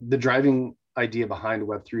the driving idea behind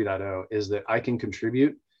Web 3.0 is that I can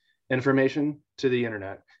contribute information to the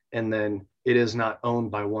internet, and then it is not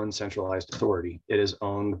owned by one centralized authority. It is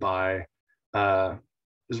owned by,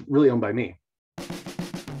 is really owned by me.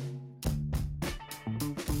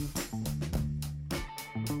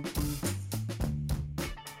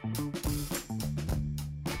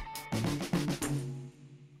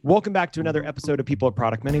 Welcome back to another episode of People of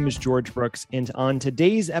Product. My name is George Brooks, and on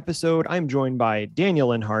today's episode, I'm joined by Daniel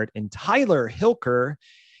Linhart and Tyler Hilker.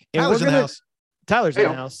 And Tyler's in the house. Tyler's in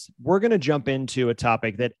the house. We're going to jump into a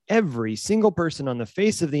topic that every single person on the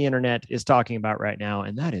face of the internet is talking about right now,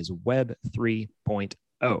 and that is Web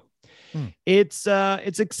 3.0.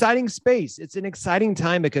 It's exciting space. It's an exciting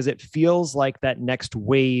time because it feels like that next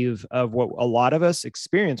wave of what a lot of us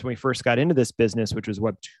experienced when we first got into this business, which was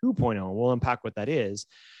Web 2.0. We'll unpack what that is,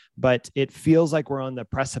 but it feels like we're on the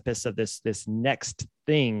precipice of this next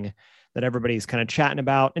thing that everybody's kind of chatting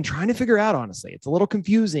about and trying to figure out. Honestly, it's a little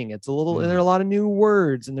confusing. There are a lot of new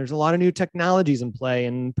words and there's a lot of new technologies in play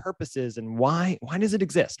and purposes. And why does it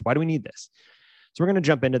exist? Why do we need this? So we're going to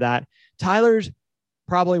jump into that. Tyler's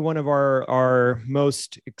probably one of our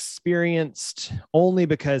most experienced, only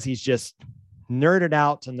because he's just nerded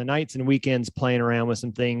out on the nights and weekends playing around with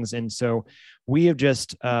some things. And so we have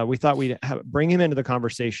just, we thought we'd bring him into the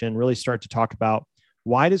conversation, really start to talk about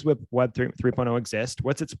why does Web 3.0 exist?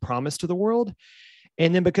 What's its promise to the world?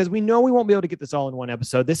 And then, because we know we won't be able to get this all in one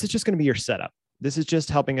episode, this is just going to be your setup. This is just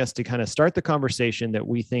helping us to kind of start the conversation that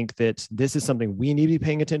we think that this is something we need to be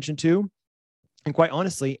paying attention to. And quite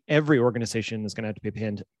honestly, every organization is going to have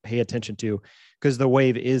to pay attention to, because the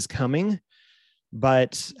wave is coming,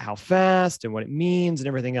 but how fast and what it means and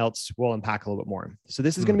everything else we'll unpack a little bit more. So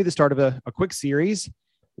this is going to be the start of a quick series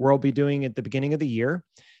where I'll be doing at the beginning of the year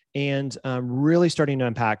and really starting to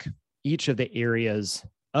unpack each of the areas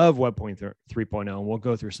of Web 3.0. And we'll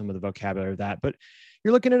go through some of the vocabulary of that. But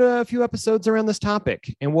you're looking at a few episodes around this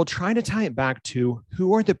topic, and we'll try to tie it back to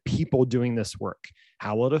who are the people doing this work?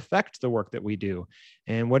 How will it affect the work that we do?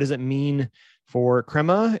 And what does it mean for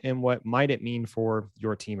Crema? And what might it mean for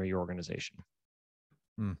your team or your organization?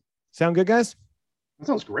 Sound good, guys? That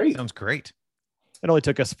sounds great. Sounds great. It only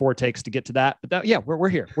took us 4 takes to get to that, but we're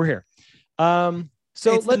here. We're here.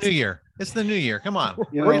 So it's the new year. It's the new year. Come on.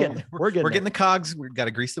 We're getting the cogs. We've got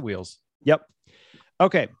to grease the wheels. Yep.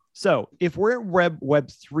 Okay. So if we're at Web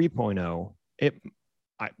 3.0, it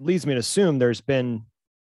leads me to assume there's been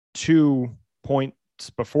 2 points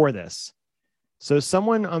before this. So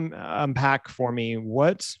someone unpack for me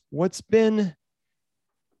what's been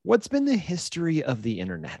the history of the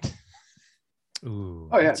internet? Ooh.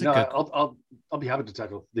 Oh yeah, no, I'll be happy to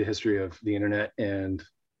tackle the history of the internet and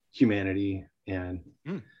humanity and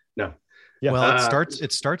no. Yeah. Well,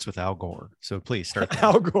 it starts with Al Gore. So please start there.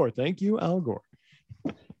 Al Gore. Thank you, Al Gore.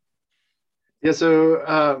 Yeah,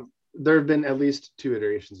 so there have been at least 2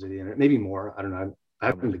 iterations of the internet, maybe more. I don't know. I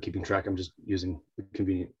haven't been keeping track. I'm just using the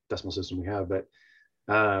convenient decimal system we have. But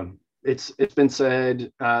it's been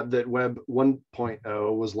said that Web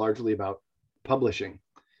 1.0 was largely about publishing,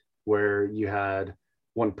 where you had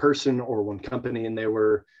one person or one company, and they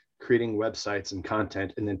were creating websites and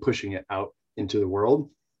content and then pushing it out into the world.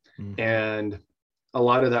 And a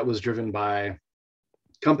lot of that was driven by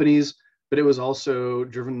companies, but it was also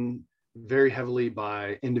driven very heavily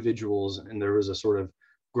by individuals, and there was a sort of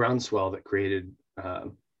groundswell that created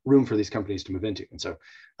room for these companies to move into. And so,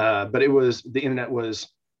 but the internet was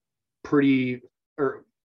pretty, or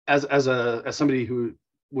as somebody who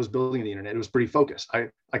was building the internet, it was pretty focused.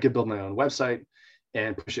 I could build my own website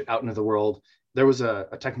and push it out into the world. There was a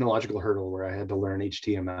technological hurdle where I had to learn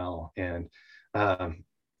HTML and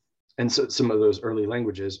so some of those early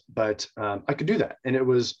languages, but I could do that. And it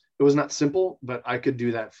was not simple, but I could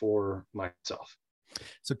do that for myself.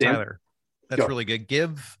 So Tyler, that's really good.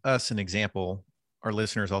 Give us an example, our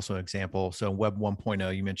listeners also an example. So Web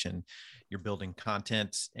 1.0, you mentioned you're building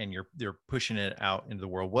content and you're pushing it out into the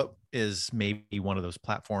world. What is maybe one of those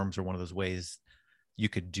platforms or one of those ways you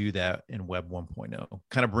could do that in Web 1.0?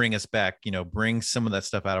 Kind of bring us back, bring some of that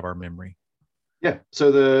stuff out of our memory. Yeah.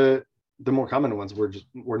 So the more common ones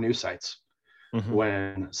were news sites.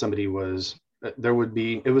 When somebody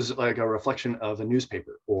it was like a reflection of a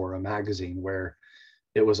newspaper or a magazine where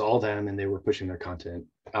it was all them and they were pushing their content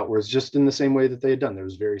outwards just in the same way that they had done. There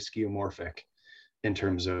was very skeuomorphic in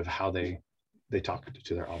terms of how they talked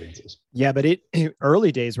to their audiences. Yeah, but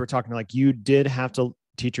early days, we're talking like you did have to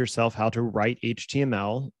teach yourself how to write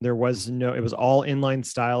HTML. It was all inline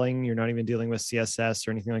styling. You're not even dealing with CSS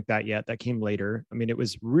or anything like that yet. That came later. I mean, it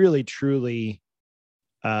was really, truly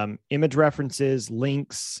image references,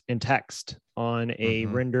 links, and text on a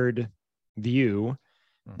rendered view.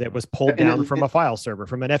 that was pulled down from a file server,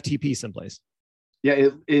 from an FTP someplace. Yeah,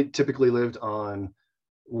 it typically lived on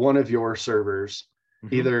one of your servers,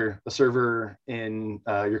 either a server in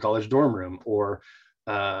your college dorm room, or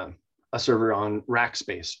a server on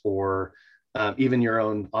Rackspace, or even your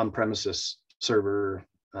own on-premises servers.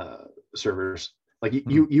 Like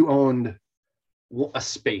you owned a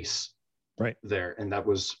space right there, and that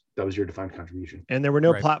was your defined contribution. And there were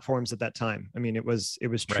no platforms at that time. I mean, it was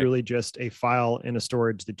truly just a file in a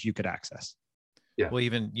storage that you could access. Yeah. Well,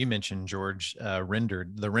 even you mentioned, George,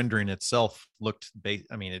 rendered. The rendering itself looked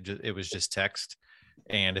it was just text,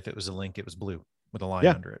 and if it was a link, it was blue with a line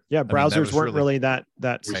under it. Yeah, browsers weren't really that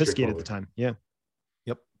sophisticated at the time. Yeah.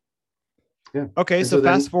 Yep. Yeah. Okay, so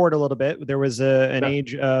fast forward a little bit. There was an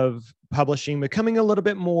age of publishing becoming a little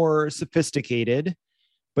bit more sophisticated,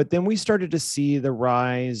 but then we started to see the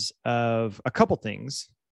rise of a couple things,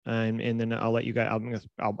 and then I'll let you guys.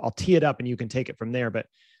 I'll tee it up, and you can take it from there. But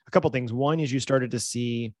a couple things. One is you started to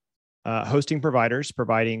see hosting providers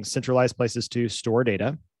providing centralized places to store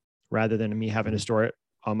data, rather than me having to store it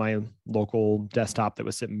on my local desktop that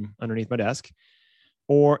was sitting underneath my desk,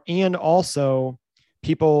 and also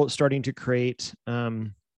people starting to create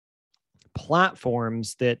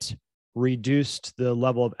platforms that reduced the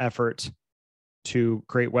level of effort to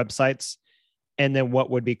create websites, and then what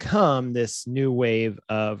would become this new wave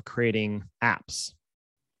of creating apps.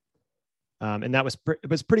 And that was it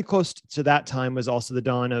was pretty close to that time was also the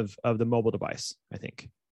dawn of the mobile device, I think.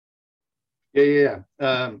 Yeah.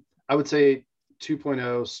 I would say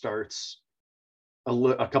 2.0 starts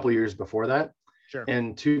a couple of years before that. Sure.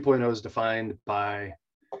 And 2.0 is defined by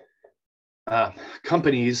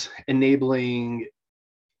companies enabling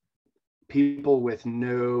people with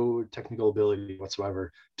no technical ability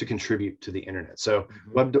whatsoever to contribute to the internet. So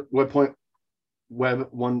Web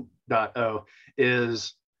 1.0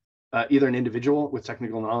 is either an individual with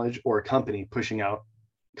technical knowledge or a company pushing out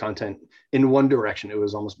content in one direction. It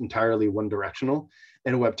was almost entirely one directional.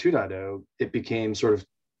 And Web 2.0, it became sort of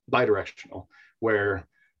bidirectional, where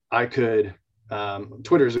I could,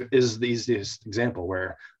 Twitter is the easiest example,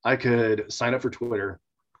 where I could sign up for Twitter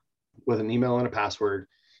with an email and a password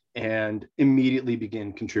and immediately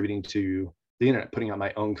begin contributing to the internet, putting out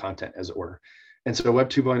my own content, as it were. And so Web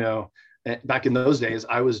 2.0, back in those days,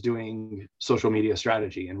 I was doing social media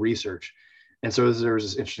strategy and research. And so there was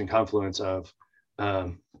this interesting confluence of,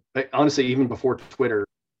 honestly, even before Twitter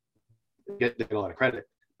get a lot of credit,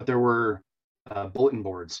 but there were bulletin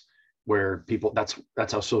boards where people, that's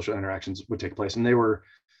how social interactions would take place. And they were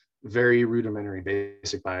very rudimentary,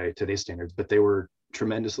 basic by today's standards, but they were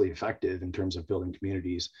tremendously effective in terms of building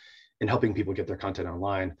communities and helping people get their content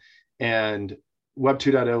online. And Web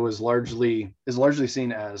 2.0 is largely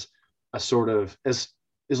seen as a sort of, is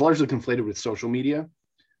largely conflated with social media,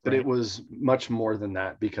 but it was much more than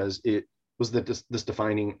that, because it was this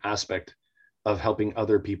defining aspect of helping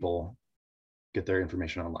other people get their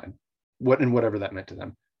information online, whatever that meant to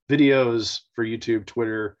them. Videos for YouTube,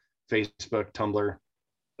 Twitter, Facebook, Tumblr,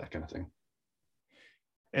 that kind of thing.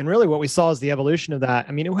 And really what we saw is the evolution of that.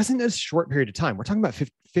 I mean, it wasn't a short period of time. We're talking about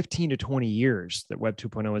 15 to 20 years that Web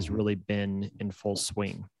 2.0 has really been in full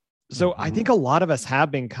swing. So I think a lot of us have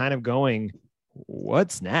been kind of going,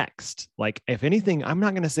 what's next? Like, if anything, I'm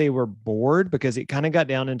not going to say we're bored, because it kind of got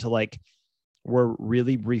down into like, we're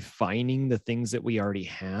really refining the things that we already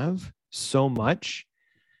have so much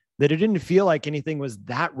that it didn't feel like anything was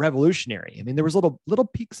that revolutionary. I mean, there was little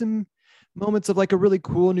peaks and moments of like a really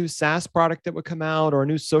cool new SaaS product that would come out, or a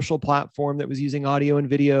new social platform that was using audio and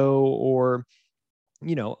video, or,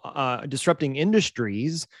 disrupting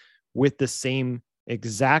industries with the same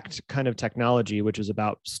exact kind of technology, which is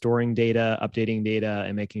about storing data, updating data,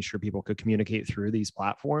 and making sure people could communicate through these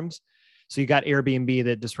platforms. So you got Airbnb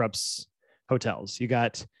that disrupts hotels. You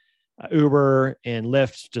got Uber and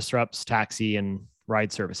Lyft disrupts taxi and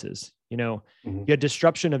ride services. You had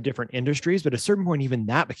disruption of different industries, but at a certain point, even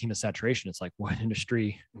that became a saturation. It's like, what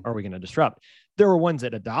industry are we going to disrupt? There were ones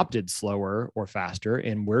that adopted slower or faster,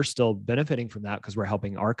 and we're still benefiting from that because we're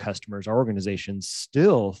helping our customers, our organizations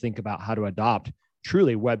still think about how to adopt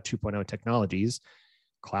truly Web 2.0 technologies,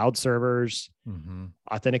 cloud servers,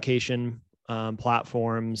 authentication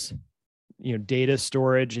platforms, data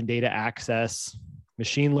storage and data access,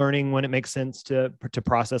 machine learning when it makes sense to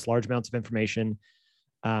process large amounts of information.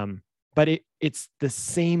 But it's the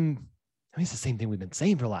same. It's the same thing we've been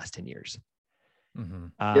saying for the last 10 years.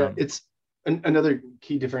 Yeah, it's another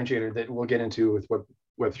key differentiator that we'll get into with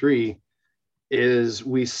Web3 is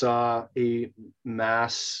we saw a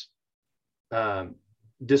mass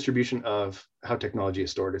distribution of how technology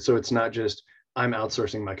is stored. So it's not just I'm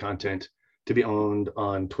outsourcing my content to be owned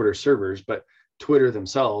on Twitter servers, but Twitter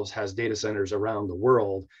themselves has data centers around the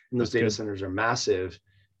world, and those data good. centers are massive,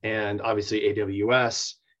 and obviously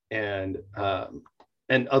AWS and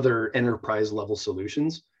other enterprise level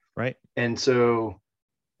solutions. Right. And so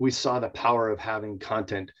we saw the power of having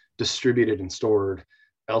content distributed and stored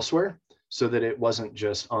elsewhere, so that it wasn't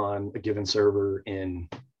just on a given server in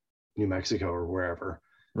New Mexico or wherever.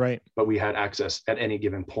 Right. But we had access at any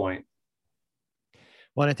given point.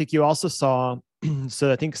 Well, and I think you also saw,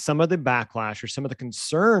 so I think some of the backlash or some of the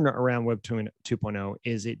concern around Web 2.0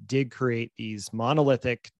 is it did create these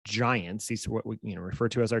monolithic giants, these are what we refer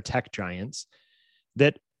to as our tech giants,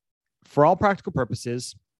 that for all practical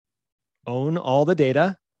purposes own all the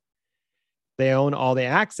data. They own all the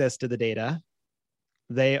access to the data.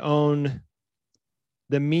 They own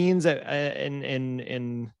the means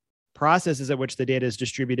and processes at which the data is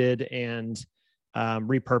distributed and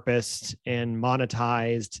repurposed and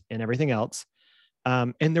monetized and everything else.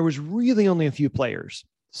 And there was really only a few players.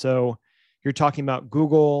 So you're talking about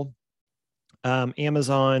Google,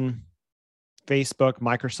 Amazon, Facebook,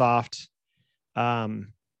 Microsoft. I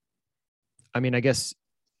guess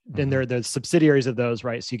then there are the subsidiaries of those,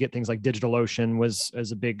 right? So you get things like DigitalOcean was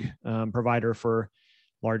as a big provider for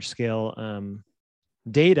large scale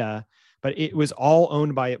data, but it was all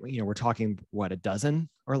owned by, we're talking what, a dozen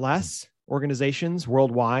or less organizations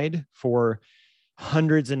worldwide for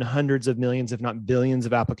hundreds and hundreds of millions, if not billions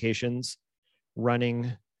of applications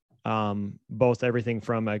running both everything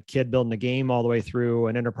from a kid building a game all the way through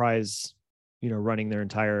an enterprise, running their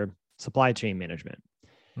entire supply chain management.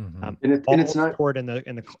 And it's not stored in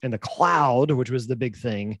the cloud, which was the big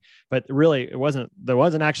thing, but really there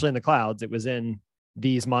wasn't actually in the clouds. It was in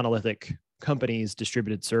these monolithic companies'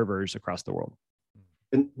 distributed servers across the world.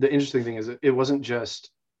 And the interesting thing is it wasn't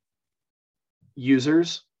just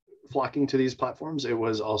users flocking to these platforms, it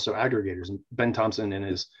was also aggregators. And Ben Thompson in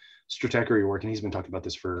his Stratechery work, and he's been talking about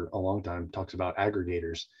this for a long time, talks about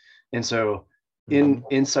aggregators. And so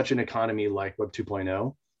in such an economy like Web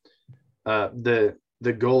 2.0,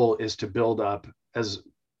 the goal is to build up as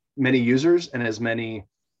many users and as many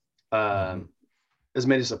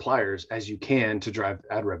suppliers as you can to drive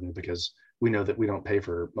ad revenue, because we know that we don't pay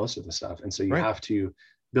for most of the stuff. And so you have to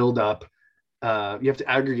build up, you have to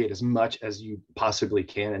aggregate as much as you possibly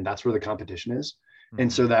can. And that's where the competition is.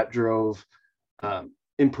 And so that drove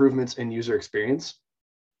improvements in user experience.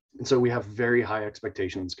 And so we have very high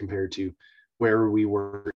expectations compared to where we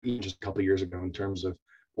were just a couple of years ago in terms of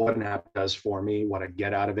what an app does for me, what I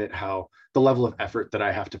get out of it, how the level of effort that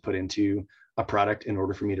I have to put into a product in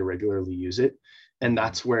order for me to regularly use it. And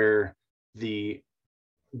that's where the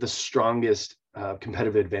strongest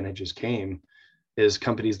competitive advantages came, is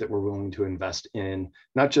companies that were willing to invest in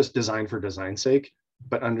not just design for design's sake,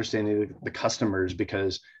 but understanding the customers,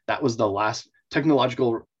 because that was the last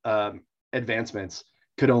technological advancements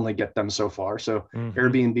could only get them so far. So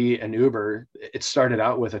Airbnb and Uber, it started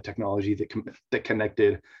out with a technology that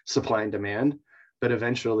connected supply and demand, but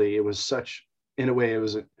eventually it was in a way, it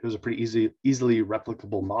was a pretty easily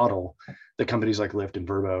replicable model that companies like Lyft and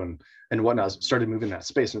Vrbo and whatnot started moving that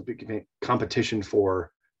space, and it became competition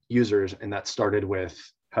for users. And that started with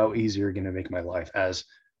how easy you're going to make my life as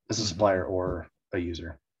a supplier or a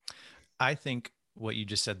user. I think what you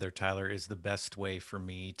just said there, Tyler, is the best way for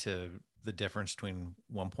me to the difference between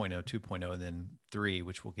 1.0, 2.0, and then 3,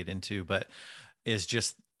 which we'll get into, but is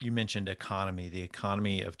just, you mentioned the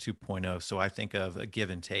economy of 2.0. So I think of a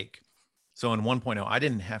give and take. So in 1.0, I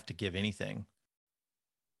didn't have to give anything,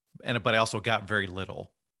 but I also got very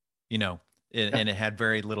little, and it had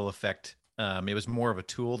very little effect. It was more of a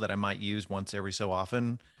tool that I might use once every so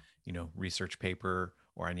often, research paper,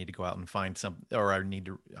 or I need to go out and find something, or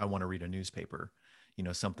I want to read a newspaper,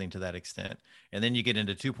 something to that extent. And then you get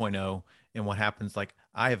into 2.0, and what happens, like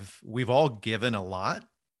we've all given a lot,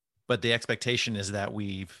 but the expectation is that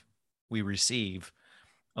we receive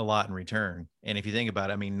a lot in return. And if you think about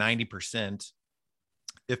it, 90%,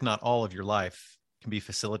 if not all of your life can be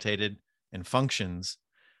facilitated and functions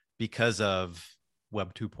because of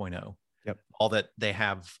Web 2.0. Yep. All that they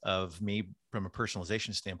have of me from a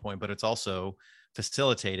personalization standpoint, but it's also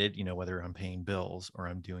facilitated, whether I'm paying bills or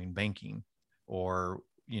I'm doing banking, or,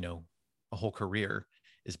 a whole career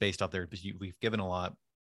is based off there. We've given a lot,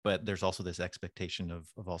 but there's also this expectation of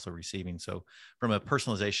also receiving. So from a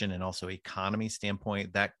personalization and also economy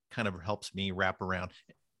standpoint, that kind of helps me wrap around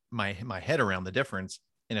my head around the difference.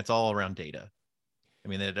 And it's all around data.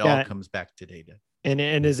 It all comes back to data. And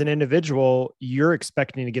as an individual, you're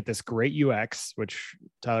expecting to get this great UX, which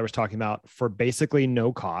Tyler was talking about, for basically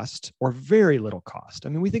no cost or very little cost.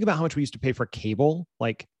 We think about how much we used to pay for cable,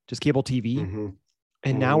 like just cable TV.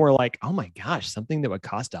 And now we're like, oh my gosh, something that would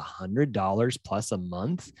cost $100 plus a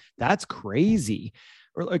month. That's crazy.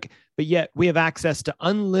 Or like, but yet we have access to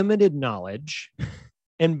unlimited knowledge,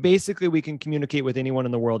 and basically we can communicate with anyone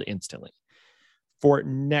in the world instantly for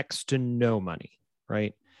next to no money,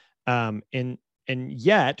 right? And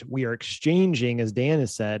yet we are exchanging, as Dan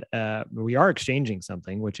has said, we are exchanging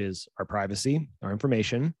something, which is our privacy, our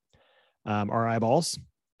information, our eyeballs,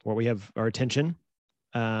 where we have our attention,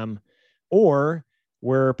 or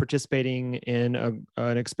we're participating in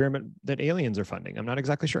an experiment that aliens are funding. I'm not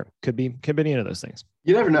exactly sure. Could be any of those things.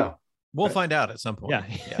 You never know. We'll find out at some point.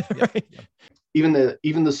 Yeah. Right. Even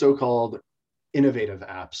the so-called innovative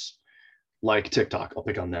apps like TikTok, I'll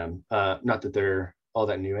pick on them. Not that they're all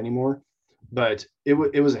that new anymore, but it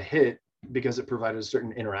was a hit because it provided a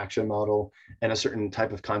certain interaction model and a certain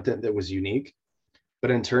type of content that was unique. But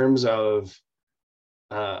in terms of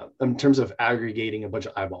aggregating a bunch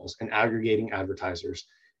of eyeballs and aggregating advertisers,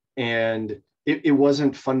 and it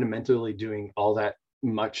wasn't fundamentally doing all that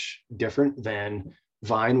much different than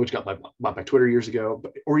Vine, which got bought by Twitter years ago,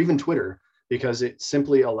 or even Twitter, because it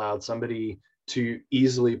simply allowed somebody to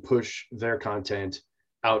easily push their content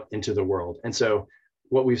out into the world. And so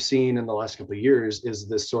what we've seen in the last couple of years is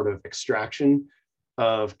this sort of extraction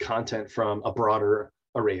of content from a broader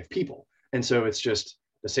array of people. And so it's just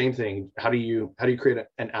the same thing. How do you create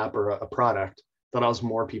an app or a product that allows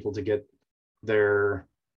more people to get their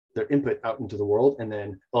input out into the world, and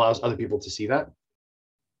then allows other people to see that?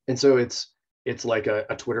 And so it's like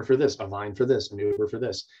a Twitter for this, a Vine for this, an Uber for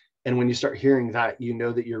this. And when you start hearing that, you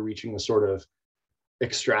know that you're reaching a sort of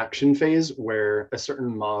extraction phase where a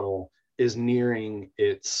certain model is nearing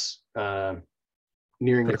its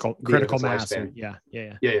critical mass.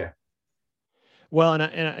 Yeah. Well,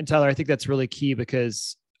 and Tyler, I think that's really key,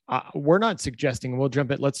 because we're not suggesting,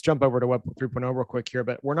 let's jump over to Web 3.0 real quick here,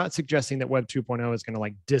 but we're not suggesting that Web 2.0 is going to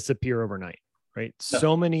like disappear overnight, right? No.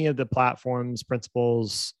 So many of the platforms,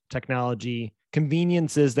 principles, technology,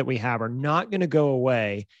 conveniences that we have are not going to go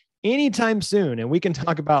away anytime soon. And we can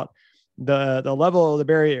talk about the level of the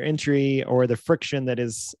barrier entry or the friction that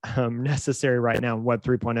is necessary right now in Web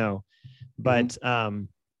 3.0. But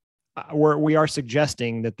we are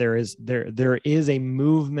suggesting that there is a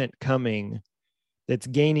movement coming that's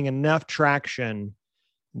gaining enough traction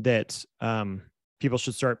that people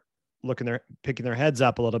should start picking their heads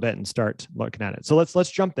up a little bit and start looking at it. So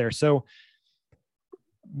let's jump there. So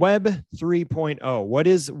Web 3.0, what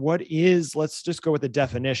is, let's just go with the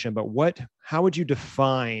definition, but how would you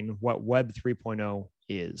define what Web 3.0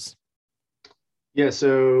 is? Yeah.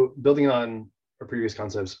 So building on our previous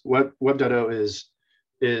concepts, Web 2.0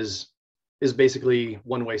 is basically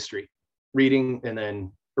one-way street, writing and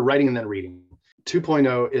then reading.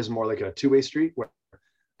 2.0 is more like a two-way street where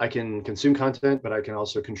I can consume content, but I can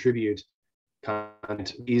also contribute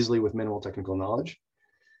content easily with minimal technical knowledge.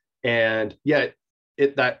 And yet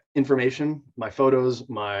that information, my photos,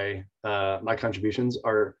 my contributions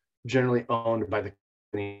are generally owned by the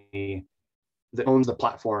company that owns the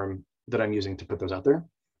platform that I'm using to put those out there.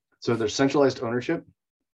 So there's centralized ownership,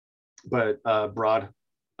 but broad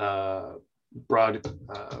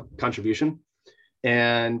contribution.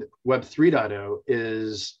 And Web 3.0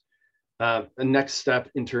 is a next step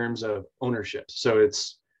in terms of ownership. So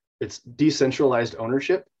it's decentralized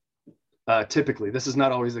ownership. Typically, this is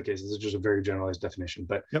not always the case. This is just a very generalized definition.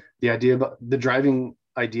 But the driving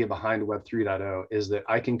idea behind Web 3.0 is that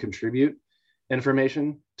I can contribute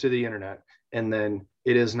information to the internet, and then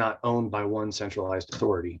it is not owned by one centralized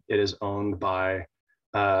authority. It is owned by,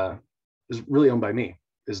 is really owned by me.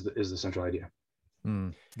 Is the central idea.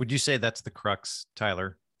 Would you say that's the crux,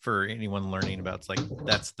 Tyler, for anyone learning about? It's like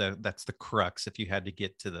that's the crux. If you had to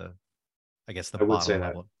get to the bottom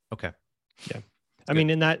level. Okay. Yeah. I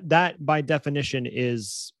mean, and that by definition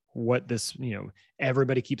is what this,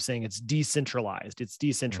 everybody keeps saying it's decentralized. It's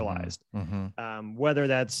decentralized. Whether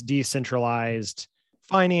that's decentralized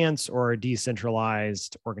finance or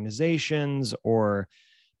decentralized organizations or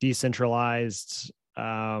decentralized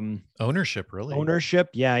ownership, really. Ownership.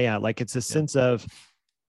 Yeah. Like it's a sense of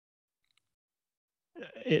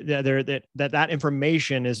that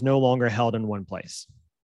information is no longer held in one place.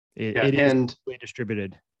 It is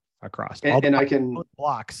distributed across all the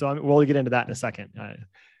blocks. So we'll get into that in a second. No,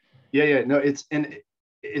 it's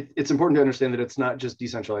important to understand that it's not just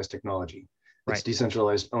decentralized technology. It's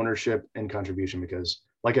decentralized ownership and contribution, because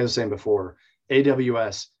like I was saying before,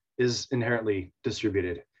 AWS is inherently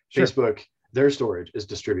distributed. Sure. Facebook, their storage is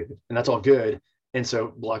distributed, and that's all good. And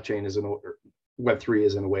so blockchain Web3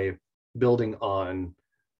 is in a way building on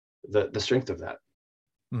the strength of that.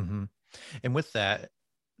 And with that,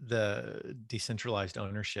 the decentralized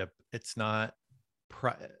ownership, it's not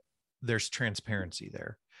there's transparency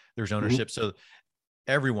there. There's ownership. So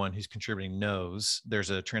everyone who's contributing knows there's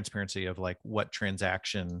a transparency of like what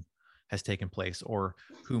transaction has taken place or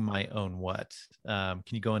who might own what. Can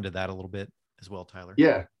you go into that a little bit as well, Tyler?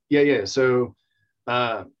 Yeah. So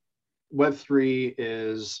Web3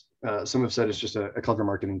 is, some have said it's just a clever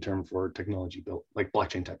marketing term for technology built, like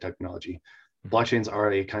blockchain type technology. Blockchains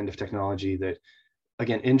are a kind of technology that,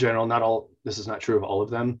 again, in general, this is not true of all of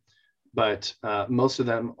them, but most of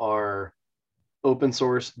them are open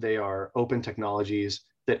source. They are open technologies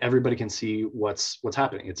that everybody can see what's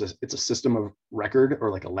happening. It's a system of record,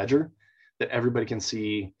 or like a ledger, that everybody can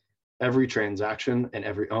see every transaction and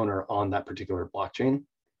every owner on that particular blockchain.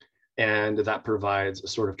 And that provides a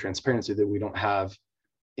sort of transparency that we don't have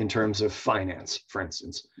in terms of finance, for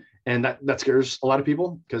instance. And that scares a lot of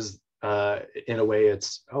people, because in a way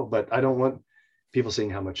it's, but I don't want people seeing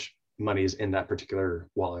how much money is in that particular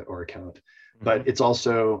wallet or account. But it's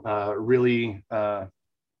also really,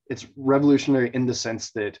 it's revolutionary in the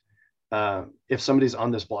sense that if somebody's on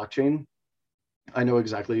this blockchain, I know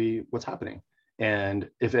exactly what's happening. And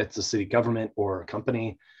if it's a city government or a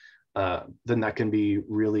company, then that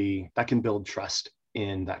can build trust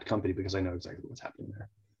in that company, because I know exactly what's happening there.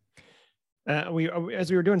 As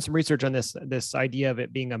we were doing some research on this idea of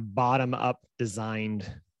it being a bottom-up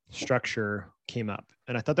designed structure came up,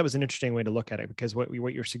 and I thought that was an interesting way to look at it, because what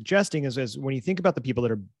you're suggesting is when you think about the people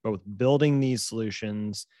that are both building these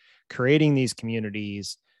solutions, creating these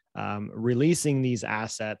communities, releasing these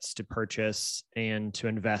assets to purchase and to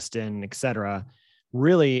invest in, et cetera,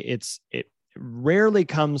 really it rarely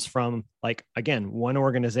comes from, like, again, one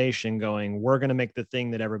organization going, we're going to make the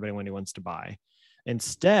thing that everybody wants to buy.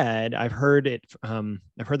 Instead, I've heard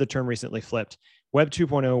the term recently flipped. Web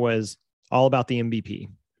 2.0 was all about the MVP,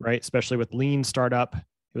 right? Especially with lean startup.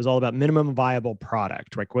 It was all about minimum viable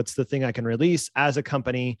product. Like, what's the thing I can release as a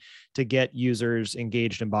company to get users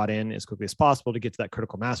engaged and bought in as quickly as possible to get to that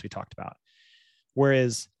critical mass we talked about.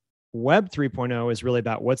 Whereas Web 3.0 is really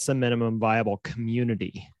about what's the minimum viable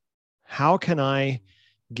community. How can I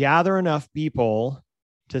gather enough people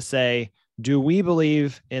to say, do we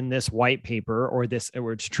believe in this white paper, or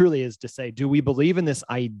which truly is to say, do we believe in this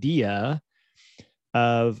idea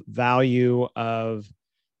of value, of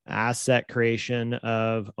asset creation,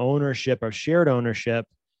 of ownership, of shared ownership,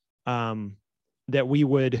 that we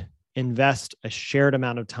would invest a shared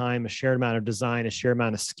amount of time, a shared amount of design, a shared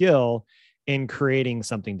amount of skill in creating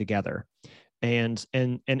something together. And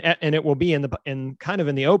it will be in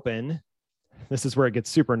the open. This is where it gets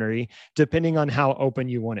super nerdy, depending on how open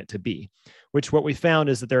you want it to be, which what we found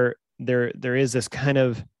is that there is this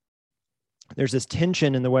there's this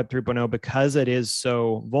tension in the Web 3.0, because it is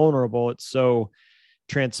so vulnerable. It's so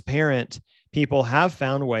transparent. People have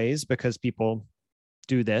found ways, because people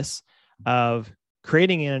do this, of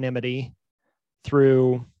creating anonymity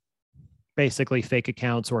through basically fake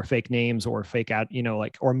accounts or fake names or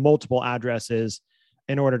or multiple addresses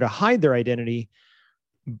in order to hide their identity.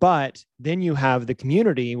 But then you have the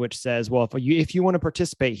community, which says, well, if you want to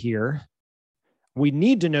participate here, we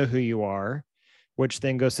need to know who you are, which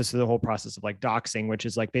then goes through the whole process of like doxing, which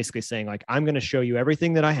is like basically saying, like, I'm going to show you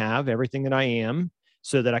everything that I have, everything that I am,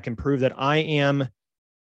 so that I can prove that I am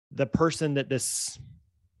the person that this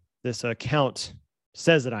account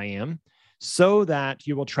says that I am, so that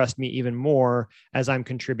you will trust me even more as I'm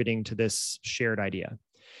contributing to this shared idea.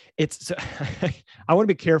 I want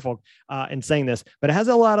to be careful in saying this, but it has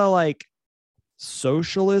a lot of like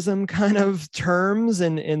socialism kind of terms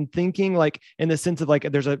and thinking, like in the sense of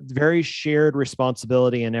like, there's a very shared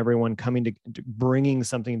responsibility and everyone coming to bringing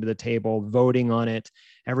something to the table, voting on it,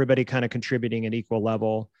 everybody kind of contributing at equal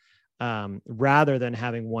level, rather than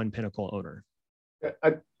having one pinnacle owner.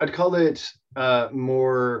 I'd call it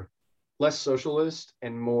less socialist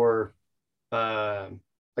and more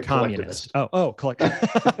communist. Collectivist.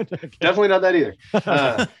 Definitely not that either.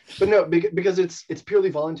 But no, because it's purely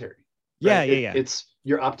voluntary. Right? Yeah. It's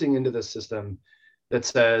you're opting into this system that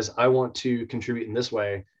says, I want to contribute in this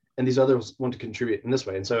way, and these others want to contribute in this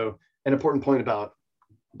way. And so an important point about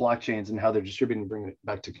blockchains and how they're distributing, bringing it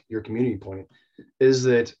back to your community point, is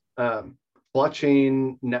that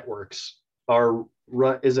blockchain networks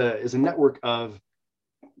is a network of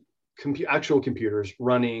actual computers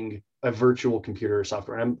running a virtual computer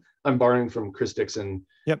software. And I'm borrowing from Chris Dixon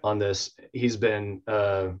on this. He's been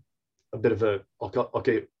a bit of I'll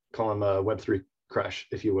call him a Web3 crush,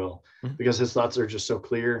 if you will, because his thoughts are just so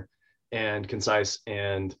clear and concise.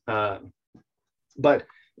 And but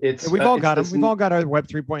we've all got them. We've all got our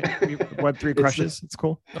Web3 crushes. It's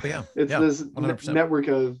cool. Oh yeah, it's this 100%. Network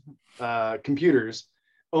of computers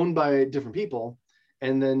owned by different people,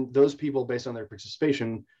 and then those people, based on their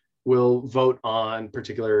participation, will vote on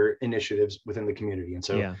particular initiatives within the community. And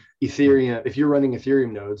so Ethereum, if you're running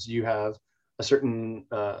Ethereum nodes, you have a certain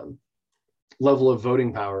level of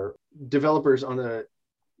voting power. Developers on the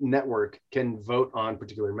network can vote on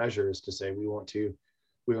particular measures to say, we want to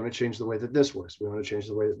change the way that this works. We want to change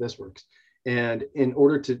the way that this works. And in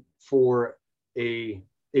order for a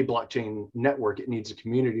blockchain network, it needs a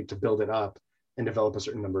community to build it up and develop a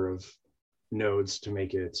certain number of nodes to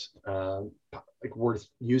make it like worth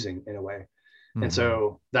using in a way. Mm-hmm. And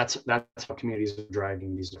so that's how communities are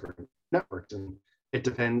driving these different networks. And it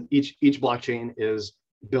depends. Each blockchain is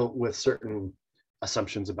built with certain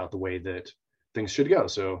assumptions about the way that things should go.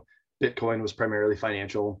 So Bitcoin was primarily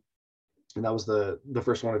financial, and that was the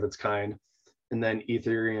first one of its kind. And then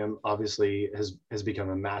Ethereum obviously has become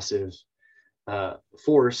a massive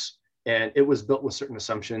force, and it was built with certain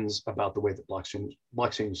assumptions about the way that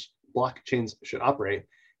blockchains should operate.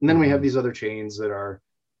 And then we have these other chains that are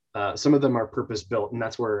some of them are purpose built, and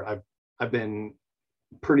that's where I've been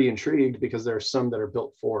pretty intrigued, because there are some that are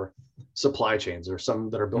built for supply chains, or some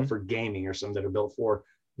that are built for gaming, or some that are built for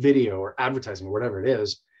video or advertising, or whatever it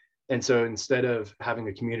is. And so instead of having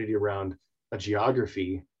a community around a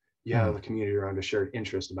geography, you have a community around a shared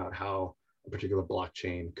interest about how a particular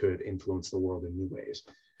blockchain could influence the world in new ways.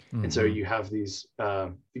 And so you have these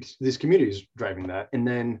communities driving that. And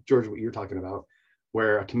then, George, what you're talking about,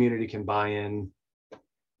 where a community can buy in,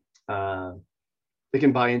 they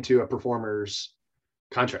can buy into a performer's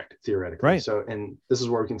contract, theoretically. Right. So, and this is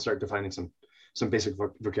where we can start defining some basic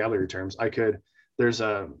vocabulary terms.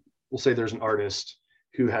 We'll say there's an artist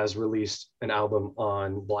who has released an album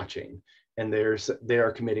on blockchain, and they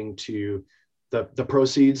are committing to the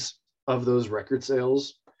proceeds of those record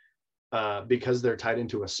sales, because they're tied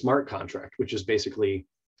into a smart contract, which is basically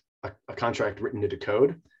a contract written into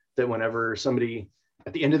code, that whenever somebody,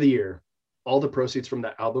 at the end of the year, all the proceeds from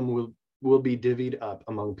that album will be divvied up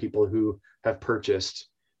among people who have purchased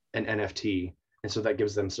an NFT. And so that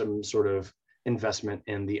gives them some sort of investment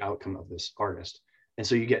in the outcome of this artist. And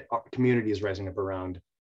so you get communities rising up around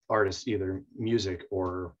artists, either music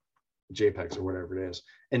or JPEGs or whatever it is.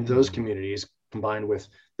 And those communities, combined with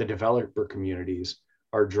the developer communities,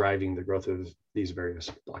 are driving the growth of these various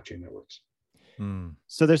blockchain networks.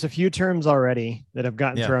 So there's a few terms already that have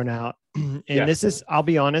gotten thrown out. And this is, I'll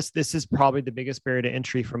be honest, this is probably the biggest barrier to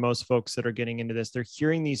entry for most folks that are getting into this. They're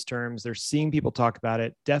hearing these terms, they're seeing people talk about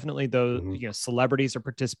it. Definitely those, celebrities are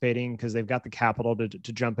participating because they've got the capital to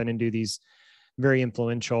jump in and do these very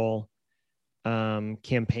influential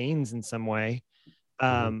campaigns in some way.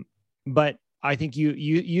 But I think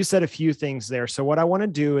you said a few things there. So what I want to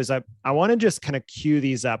do is I want to just kind of cue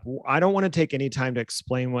these up. I don't want to take any time to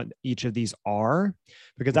explain what each of these are,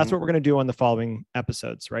 because that's what we're going to do on the following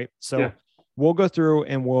episodes, right? So we'll go through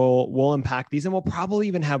and we'll unpack these, and we'll probably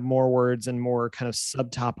even have more words and more kind of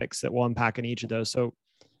subtopics that we'll unpack in each of those. So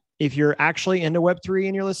if you're actually into Web3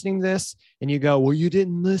 and you're listening to this and you go, well, you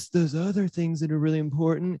didn't list those other things that are really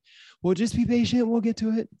important, well, just be patient. We'll get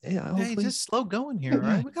to it. Hey, just slow going here.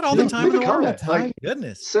 Right? We got all the time in the world. Like,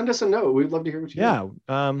 goodness. Send us a note. We'd love to hear what you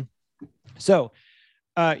think. So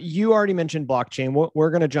you already mentioned blockchain.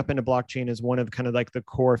 We're going to jump into blockchain as one of kind of like the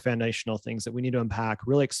core foundational things that we need to unpack,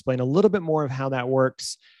 really explain a little bit more of how that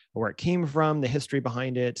works, where it came from, the history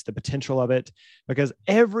behind it, the potential of it, because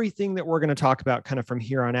everything that we're going to talk about kind of from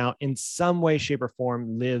here on out in some way, shape, or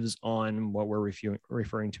form lives on what we're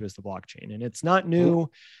referring to as the blockchain. And it's not new,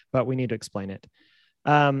 but we need to explain it.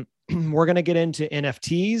 We're going to get into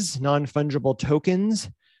NFTs, non-fungible tokens,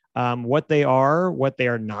 what they are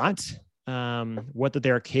not, what that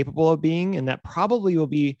they are capable of being. And that probably will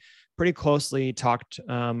be pretty closely talked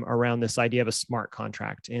around this idea of a smart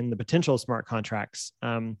contract and the potential of smart contracts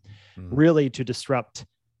really to disrupt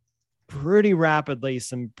pretty rapidly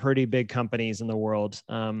some pretty big companies in the world.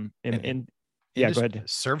 Go ahead.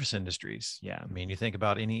 Service industries. Yeah. I mean, you think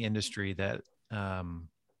about any industry that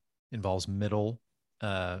involves middlemen,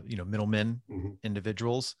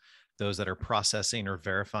 individuals, those that are processing or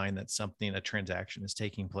verifying that a transaction is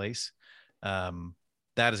taking place.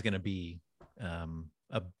 That is going to be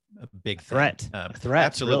a big threat.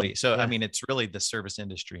 Absolutely. Really. So, I mean, it's really the service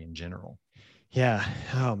industry in general. Yeah.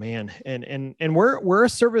 Oh man. And we're a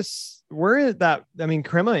service,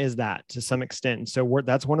 Crema is that to some extent. So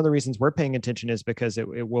that's one of the reasons we're paying attention, is because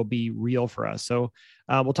it will be real for us. So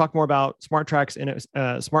we'll talk more about smart contracts,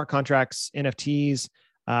 NFTs,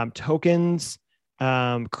 tokens,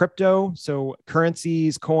 crypto. So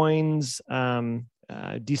currencies, coins,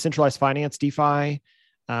 decentralized finance, DeFi,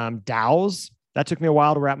 DAOs. That took me a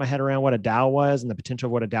while to wrap my head around what a DAO was and the potential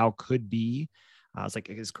of what a DAO could be. I was like,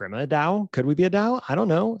 is Crema a DAO? Could we be a DAO? I don't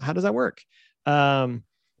know. How does that work? And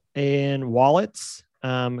wallets.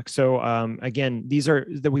 Again, these are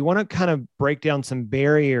that we want to kind of break down some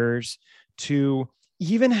barriers to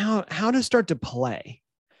even how to start to play,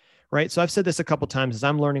 right? So I've said this a couple of times as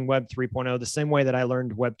I'm learning Web 3.0, the same way that I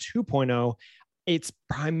learned Web 2.0, it's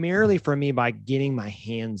primarily for me by getting my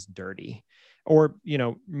hands dirty, or,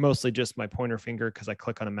 mostly just my pointer finger, because I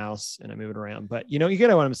click on a mouse and I move it around. But, you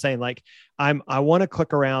get what I'm saying? Like I want to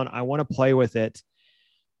click around, I want to play with it,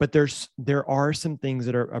 but there are some things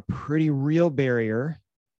that are a pretty real barrier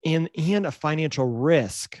and a financial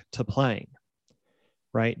risk to playing,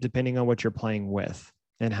 right? Depending on what you're playing with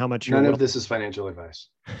and how much None of this is financial advice.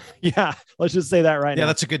 Yeah, let's just say that right now. Yeah,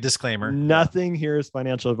 that's a good disclaimer. Nothing here is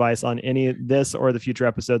financial advice on any of this or the future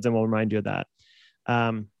episodes, and we'll remind you of that.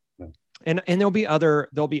 And there'll be other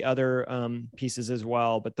pieces as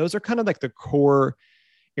well, but those are kind of like the core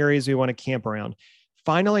areas we want to camp around.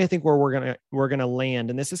 Finally, I think where we're gonna land,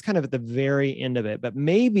 and this is kind of at the very end of it, but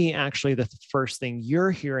maybe actually the first thing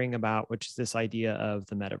you're hearing about, which is this idea of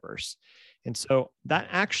the metaverse. And so that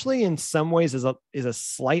actually in some ways is a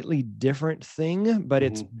slightly different thing, but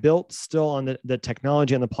it's built still on the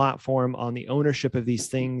technology, on the platform, on the ownership of these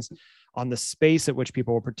things, on the space at which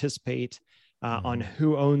people will participate, on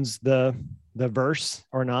who owns the verse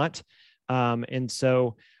or not. And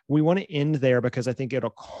so we want to end there because I think it'll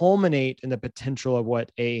culminate in the potential of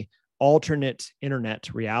what a alternate internet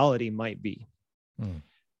reality might be.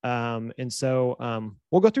 And so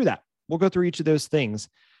we'll go through that. We'll go through each of those things.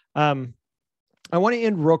 I want to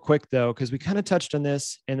end real quick though, because we kind of touched on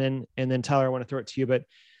this, and then Tyler, I want to throw it to you, but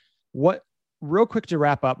real quick to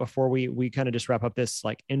wrap up before we kind of just wrap up this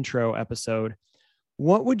like intro episode,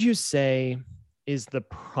 what would you say is the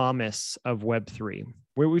promise of Web3?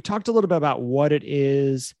 Where we talked a little bit about what it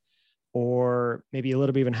is, or maybe a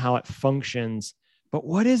little bit even how it functions, but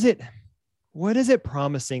what is it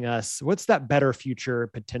promising us? What's that better future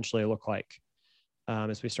potentially look like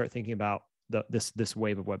as we start thinking about this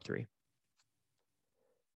wave of Web3?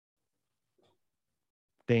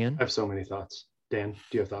 Dan? I have so many thoughts. Dan, do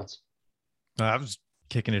you have thoughts? I was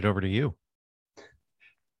kicking it over to you.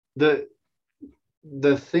 The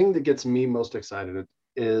thing that gets me most excited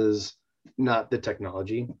is not the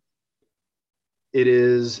technology. It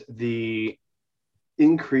is the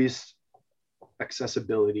increased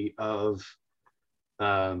accessibility of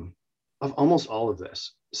almost all of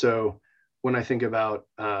this. So when I think about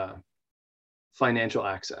financial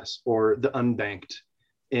access or the unbanked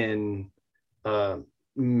in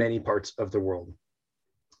many parts of the world,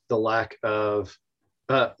 the lack of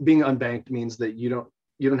being unbanked means that you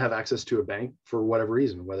don't have access to a bank for whatever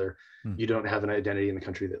reason, whether you don't have an identity in the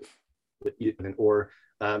country that you live in, or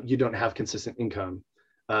you don't have consistent income,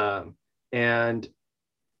 and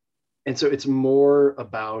so it's more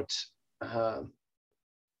about I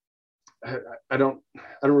don't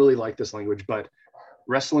really like this language, but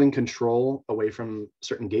wrestling control away from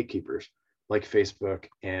certain gatekeepers like Facebook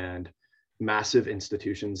and massive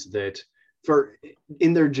institutions that,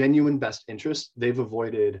 in their genuine best interest, they've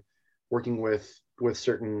avoided working with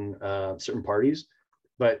certain parties,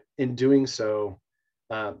 but in doing so,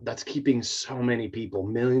 that's keeping so many people,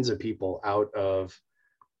 millions of people, out of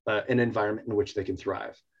an environment in which they can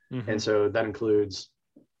thrive. And so that includes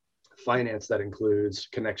finance, that includes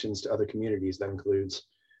connections to other communities, that includes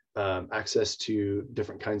access to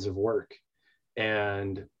different kinds of work,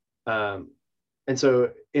 and so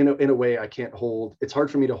in a way, it's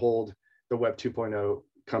hard for me to hold the Web 2.0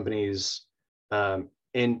 companies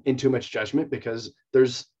in too much judgment, because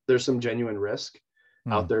there's some genuine risk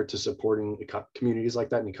out there to supporting communities like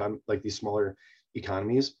that, and like these smaller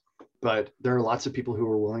economies. But there are lots of people who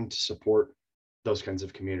are willing to support those kinds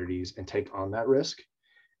of communities and take on that risk.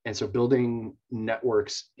 And so building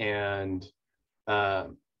networks and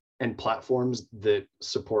platforms that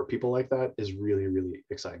support people like that is really, really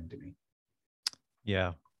exciting to me.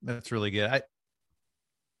 Yeah, that's really good.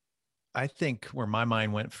 I think where my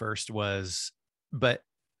mind went first was, but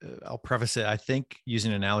I'll preface it, I think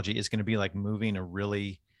using an analogy is going to be like moving a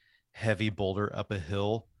really heavy boulder up a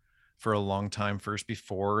hill for a long time first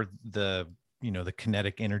before the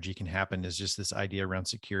kinetic energy can happen, is just this idea around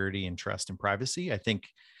security and trust and privacy. I think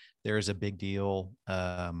there is a big deal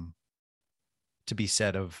to be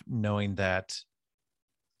said of knowing that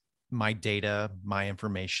my data, my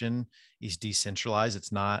information is decentralized.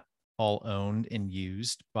 It's not all owned and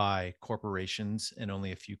used by corporations, and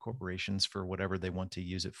only a few corporations for whatever they want to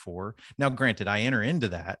use it for. Now, granted, I enter into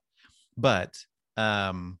that, but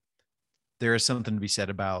there is something to be said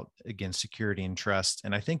about, again, security and trust.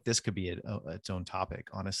 And I think this could be its own topic,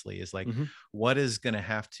 honestly, is like, what is going to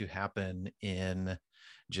have to happen in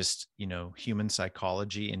just, human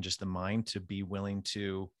psychology and just the mind to be willing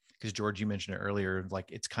to, because George, you mentioned it earlier,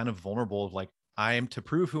 like it's kind of vulnerable of like, to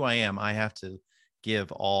prove who I am, I have to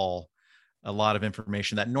give a lot of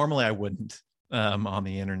information that normally I wouldn't on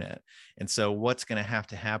the internet. And so what's going to have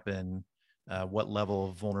to happen? What level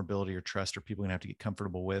of vulnerability or trust are people going to have to get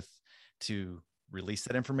comfortable with to release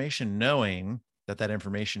that information, knowing that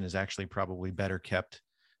information is actually probably better kept,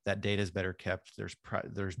 that data is better kept,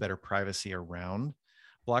 there's better privacy around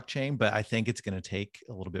blockchain. But I think it's going to take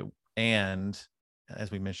a little bit. And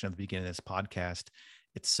as we mentioned at the beginning of this podcast,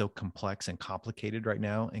 it's so complex and complicated right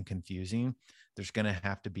now and confusing. There's going to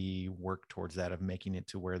have to be work towards that, of making it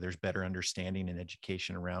to where there's better understanding and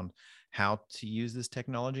education around how to use this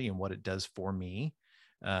technology and what it does for me,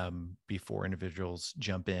 before individuals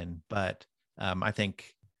jump in. But I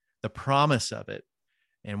think the promise of it,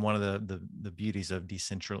 and one of the beauties of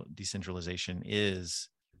decentralization, is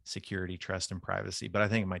security, trust, and privacy. But I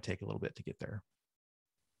think it might take a little bit to get there.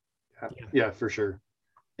 Yeah, for sure.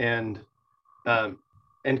 And kind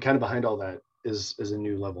of behind all that is a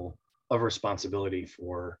new level of responsibility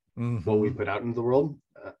for what we put out into the world.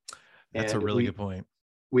 That's a really good point.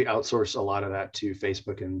 We outsource a lot of that to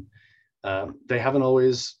Facebook, and they haven't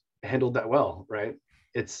always handled that well, right?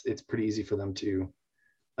 It's pretty easy for them to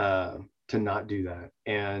not do that.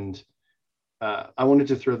 And I wanted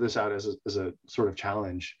to throw this out as a sort of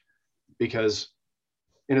challenge,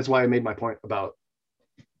 and it's why I made my point about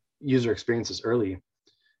user experiences earlier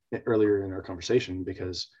in our conversation,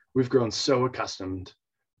 because we've grown so accustomed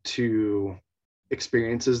to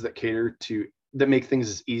experiences that make things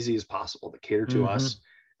as easy as possible, that cater to us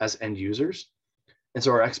as end users. And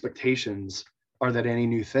so our expectations are that any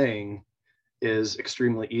new thing is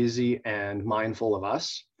extremely easy and mindful of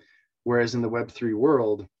us. Whereas in the Web3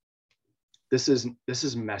 world, this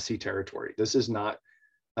is messy territory. This is not,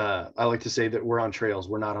 I like to say that we're on trails,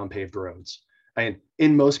 we're not on paved roads. And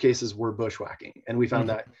in most cases, we're bushwhacking. And we found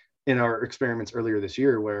that in our experiments earlier this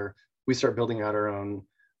year, where we start building out our own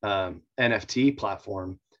NFT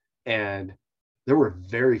platform, and there were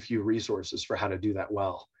very few resources for how to do that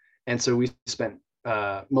well. And so we spent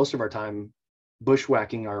most of our time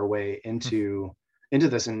bushwhacking our way into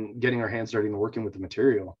this and getting our hands dirty and working with the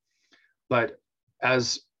material. But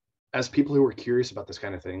as people who are curious about this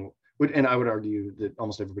kind of thing, and I would argue that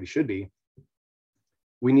almost everybody should be,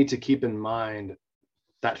 we need to keep in mind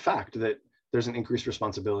that fact that there's an increased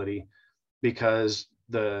responsibility, because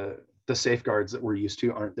the safeguards that we're used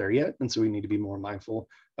to aren't there yet. And so we need to be more mindful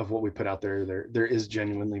of what we put out there. There is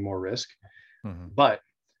genuinely more risk. But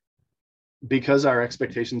because our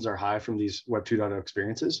expectations are high from these Web 2.0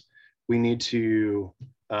 experiences, we need to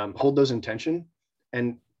hold those in tension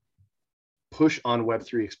and push on Web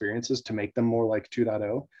 3 experiences to make them more like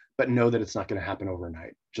 2.0, but know that it's not going to happen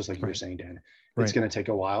overnight. Just like you were saying, Dan, it's going to take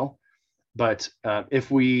a while. But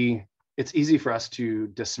it's easy for us to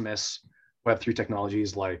dismiss Web 3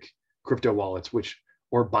 technologies like crypto wallets,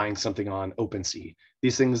 or buying something on OpenSea.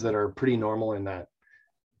 These things that are pretty normal in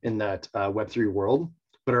that Web 3 world,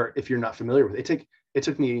 but if you're not familiar with it, it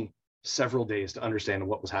took me several days to understand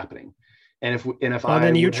what was happening. And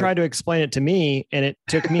then you tried to explain it to me, and it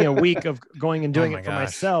took me a week of going and doing it for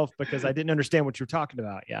myself, because I didn't understand what you're talking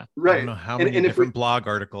about. Yeah. Right. I don't know how many different blog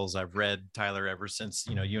articles I've read, Tyler, ever since,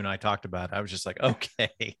 you and I talked about it. I was just like,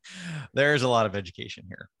 okay, there's a lot of education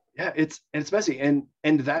here. Yeah, it's messy. And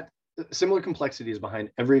that similar complexity is behind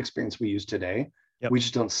every experience we use today. We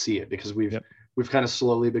just don't see it because we've kind of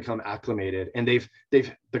slowly become acclimated, and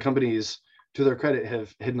the companies, to their credit,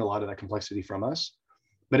 have hidden a lot of that complexity from us.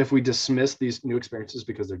 But if we dismiss these new experiences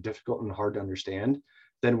because they're difficult and hard to understand,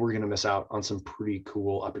 then we're going to miss out on some pretty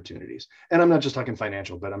cool opportunities. And I'm not just talking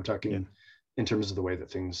financial, but I'm talking in terms of the way that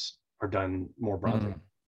things are done more broadly.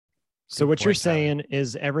 So what you're saying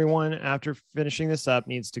is everyone, after finishing this up,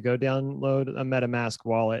 needs to go download a MetaMask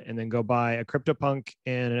wallet and then go buy a CryptoPunk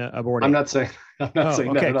and a Bored Ape. I'm not saying that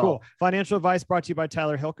at all. Cool. Financial advice brought to you by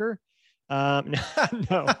Tyler Hilker.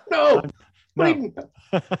 No. I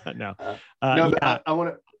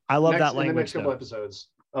love that language. In the next couple episodes,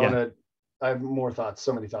 I have more thoughts.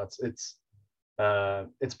 So many thoughts. It's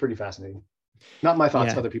pretty fascinating. Not my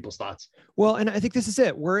thoughts, other people's thoughts. Well, and I think this is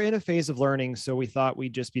it. We're in a phase of learning, so we thought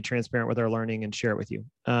we'd just be transparent with our learning and share it with you.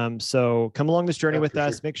 So come along this journey with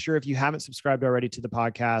us. Sure. Make sure if you haven't subscribed already to the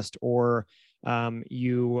podcast, or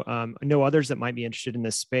you know others that might be interested in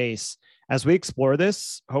this space, as we explore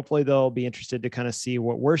this, hopefully they'll be interested to kind of see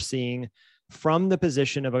what we're seeing from the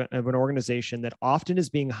position of an organization that often is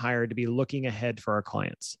being hired to be looking ahead for our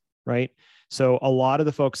clients. right? So a lot of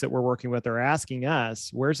the folks that we're working with are asking us,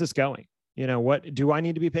 where's this going? What do I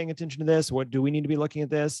need to be paying attention to this? What do we need to be looking at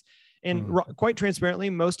this? And quite transparently,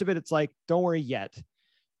 most of it, it's like, don't worry yet.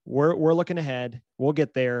 We're looking ahead. We'll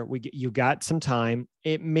get there. You got some time.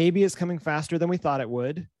 It maybe is coming faster than we thought it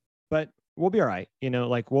would, but we'll be all right.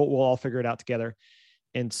 Like we'll all figure it out together.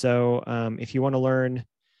 And so if you want to learn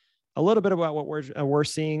a little bit about what we're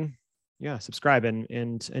seeing, subscribe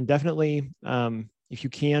and definitely, if you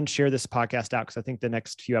can, share this podcast out, because I think the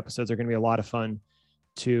next few episodes are going to be a lot of fun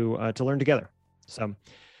to learn together. So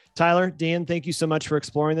Tyler, Dan, thank you so much for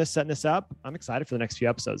exploring this, setting this up. I'm excited for the next few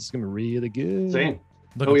episodes. It's going to be really good. Same.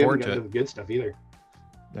 Looking forward to it. The good stuff either.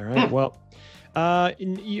 All right. Well,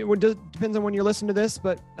 it depends on when you're listening to this,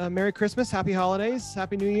 but Merry Christmas, Happy Holidays,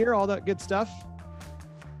 Happy New Year, all that good stuff.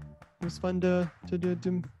 It was fun to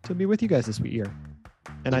be with you guys this year.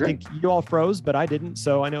 And I think you all froze, but I didn't.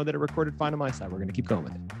 So I know that it recorded fine on my side. We're going to keep going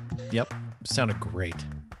with it. Yep. Sounded great.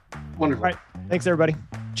 Wonderful. All right. Thanks, everybody.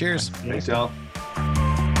 Cheers. Thanks, y'all.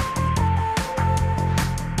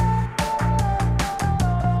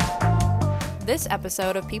 This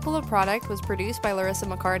episode of People of Product was produced by Larissa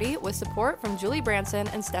McCarty with support from Julie Branson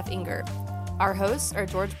and Steph Inger. Our hosts are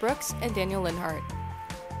George Brooks and Daniel Linhart.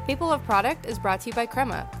 People of Product is brought to you by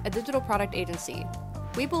Crema, a digital product agency.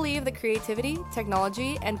 We believe that creativity,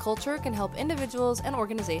 technology, and culture can help individuals and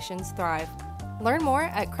organizations thrive. Learn more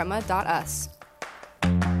at crema.us.